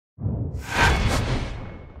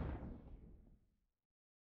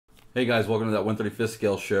Hey guys, welcome to that 135th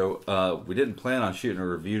scale show. We didn't plan on shooting a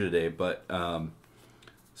review today, but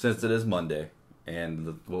since it is Monday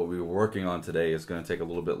and what we were working on today is going to take a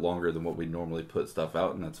little bit longer than what we normally put stuff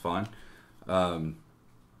out, and that's fine. I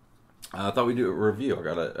thought we'd do a review.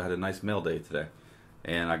 I had a nice mail day today,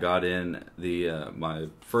 and I got in the my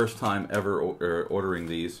first time ever ordering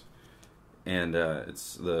these, and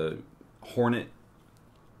it's the Hornet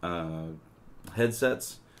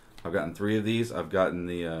headsets. I've gotten 3 of these. I've gotten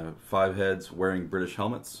the 5 heads wearing British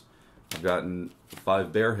helmets. I've gotten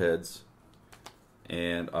 5 bear heads.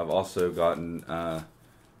 And I've also gotten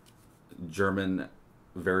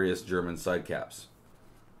various German side caps.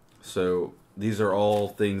 So these are all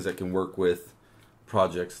things that can work with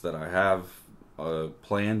projects that I have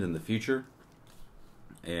planned in the future.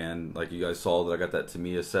 And like you guys saw, that I got that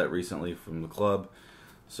Tamiya set recently from the club.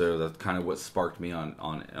 So that's kind of what sparked me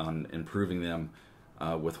on improving them.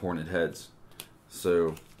 With Hornet heads.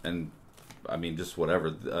 So, and I mean, just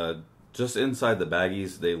whatever. Just inside the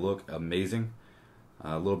baggies, they look amazing.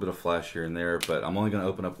 A little bit of flash here and there, but I'm only going to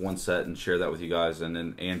open up one set and share that with you guys. And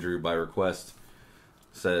then Andrew, by request,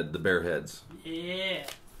 said the bear heads. Yeah.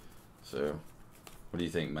 So, what do you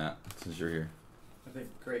think, Matt, since you're here? I think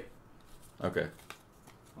great. Okay.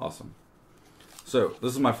 Awesome. So,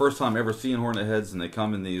 this is my first time ever seeing Hornet heads, and they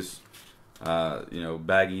come in these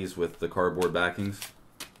baggies with the cardboard backings,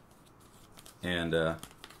 and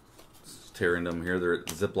tearing them here. They're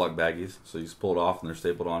Ziploc baggies, so you just pull it off and they're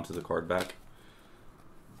stapled onto the card back.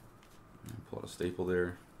 Pull out a staple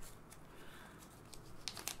there.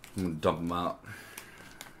 I'm gonna dump them out.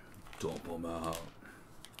 Dump them out.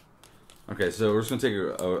 Okay, so we're just gonna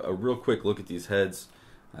take a real quick look at these heads,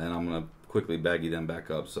 and I'm gonna quickly baggy them back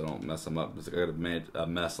up so I don't mess them up. I got a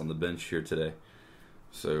mess on the bench here today,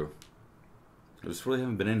 so I just really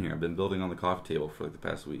haven't been in here. I've been building on the coffee table for like the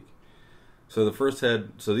past week. So the first head,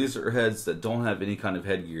 so these are heads that don't have any kind of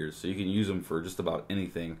headgear, so you can use them for just about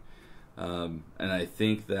anything. And I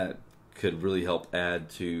think that could really help add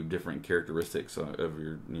to different characteristics of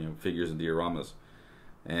your figures and dioramas.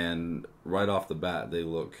 And right off the bat, they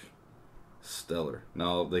look stellar.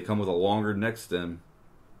 Now they come with a longer neck stem,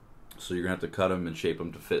 so you're gonna have to cut them and shape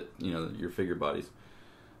them to fit your figure bodies.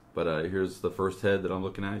 But here's the first head that I'm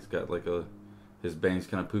looking at. He's got like his bangs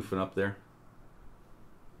kind of poofing up there.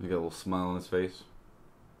 He got a little smile on his face.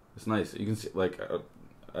 It's nice. You can see, like,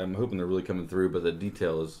 I'm hoping they're really coming through, but the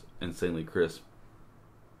detail is insanely crisp.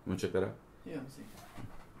 You want to check that out? Yeah, let me see.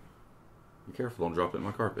 Be careful, don't drop it in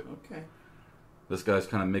my carpet. Okay. This guy's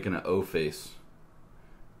kind of making an O face.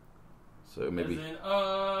 So maybe. As in,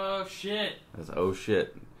 oh shit. That's oh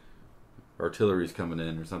shit. Artillery's coming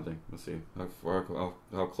in or something. Let's see.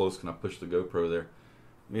 How close can I push the GoPro there?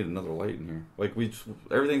 Need another light in here. Like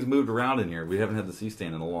everything's moved around in here. We haven't had the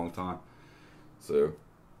C-stand in a long time. So,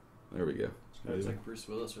 there we go. It's like Bruce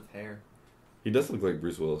Willis with hair. He does look like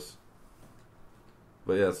Bruce Willis.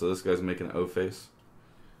 But yeah, so this guy's making an O face.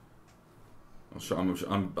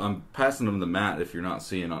 I'm passing him the Matt. If you're not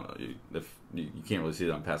seeing if you can't really see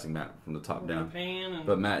that I'm passing Matt from the top down.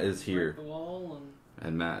 But Matt is here. The wall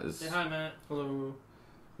and Matt is. Say hi, Matt. Hello.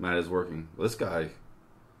 Matt is working. This guy.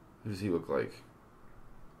 Who does he look like?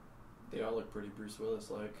 They all look pretty Bruce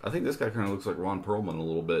Willis-like. I think this guy kind of looks like Ron Perlman a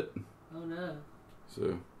little bit. Oh, no.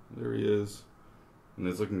 So, there he is. And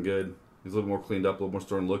it's looking good. He's a little more cleaned up, a little more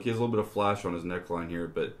stern look. He has a little bit of flash on his neckline here,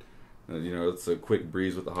 but, it's a quick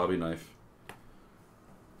breeze with the hobby knife.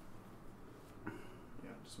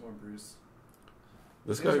 Yeah, just more Bruce.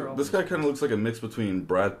 This guy kind of looks like a mix between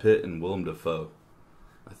Brad Pitt and Willem Dafoe,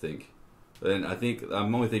 I think. And I think,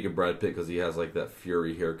 I'm only thinking Brad Pitt because he has, like, that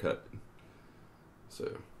Fury haircut.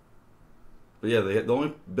 So... But yeah, the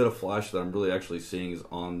only bit of flash that I'm really actually seeing is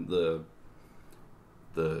on the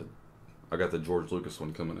I got the George Lucas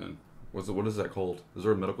one coming in. What is that called? Is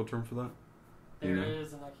there a medical term for that? There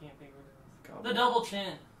is, and I can't think of it. The double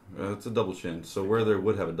chin. It's a double chin. So where there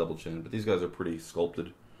would have a double chin, but these guys are pretty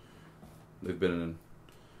sculpted. They've been in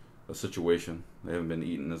a situation. They haven't been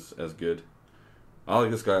eaten as good. I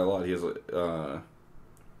like this guy a lot. He has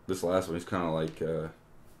this last one. He's kind of like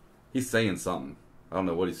he's saying something. I don't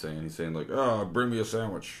know what he's saying. He's saying like, "Oh, bring me a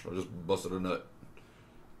sandwich. I just busted a nut."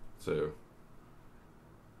 So,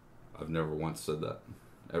 I've never once said that,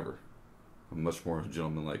 ever. I'm much more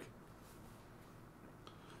gentlemanlike.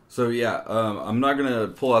 So yeah, I'm not gonna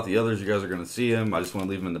pull out the others. You guys are gonna see them. I just want to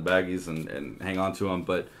leave them in the baggies and hang on to them.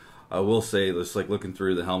 But I will say, just like looking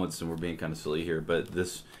through the helmets, and we're being kind of silly here, but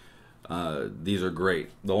these are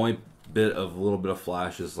great. The only little bit of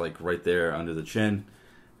flash is like right there under the chin.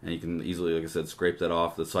 And you can easily, like I said, scrape that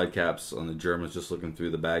off. The side caps on the Germans, just looking through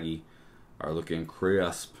the baggie, are looking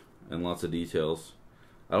crisp and lots of details.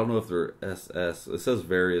 I don't know if they're SS. It says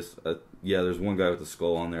various. Yeah, there's one guy with the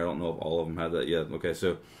skull on there. I don't know if all of them have that yet. Okay,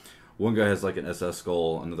 so one guy has like an SS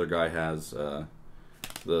skull. Another guy has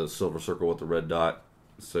the silver circle with the red dot.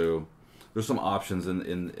 So there's some options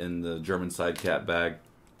in the German side cap bag.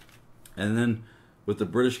 And then with the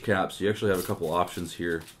British caps, you actually have a couple options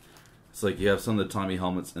here. It's like you have some of the Tommy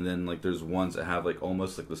helmets, and then like there's ones that have like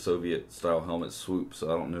almost like the Soviet style helmet swoop.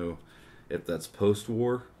 So I don't know if that's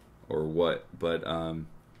post-war or what, but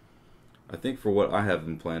I think for what I have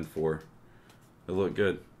them planned for, they look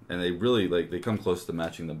good, and they really they come close to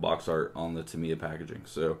matching the box art on the Tamiya packaging.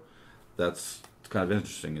 So that's kind of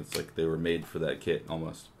interesting. It's like they were made for that kit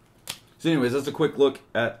almost. So anyways, that's a quick look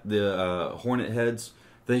at the Hornet heads.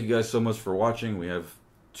 Thank you guys so much for watching. We have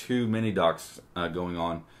 2 mini docs going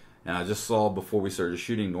on. And I just saw before we started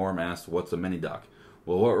shooting, Norm asked, what's a mini doc?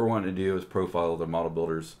 Well, what we're wanting to do is profile other model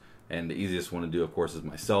builders. And the easiest one to do, of course, is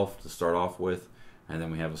myself to start off with. And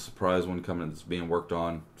then we have a surprise one coming that's being worked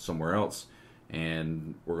on somewhere else.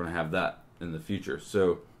 And we're going to have that in the future.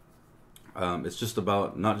 So it's just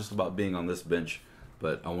about, not just about being on this bench,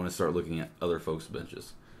 but I want to start looking at other folks'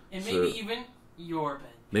 benches. And maybe even your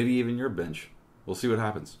bench. Maybe even your bench. We'll see what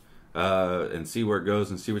happens. And see where it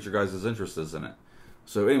goes and see what your guys' interest is in it.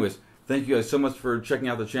 So anyways, thank you guys so much for checking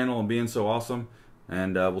out the channel and being so awesome.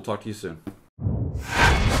 And we'll talk to you soon.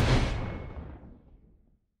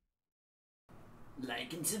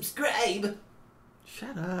 Like and subscribe.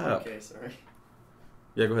 Shut up. Okay, sorry.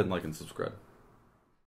 Yeah, go ahead and like and subscribe.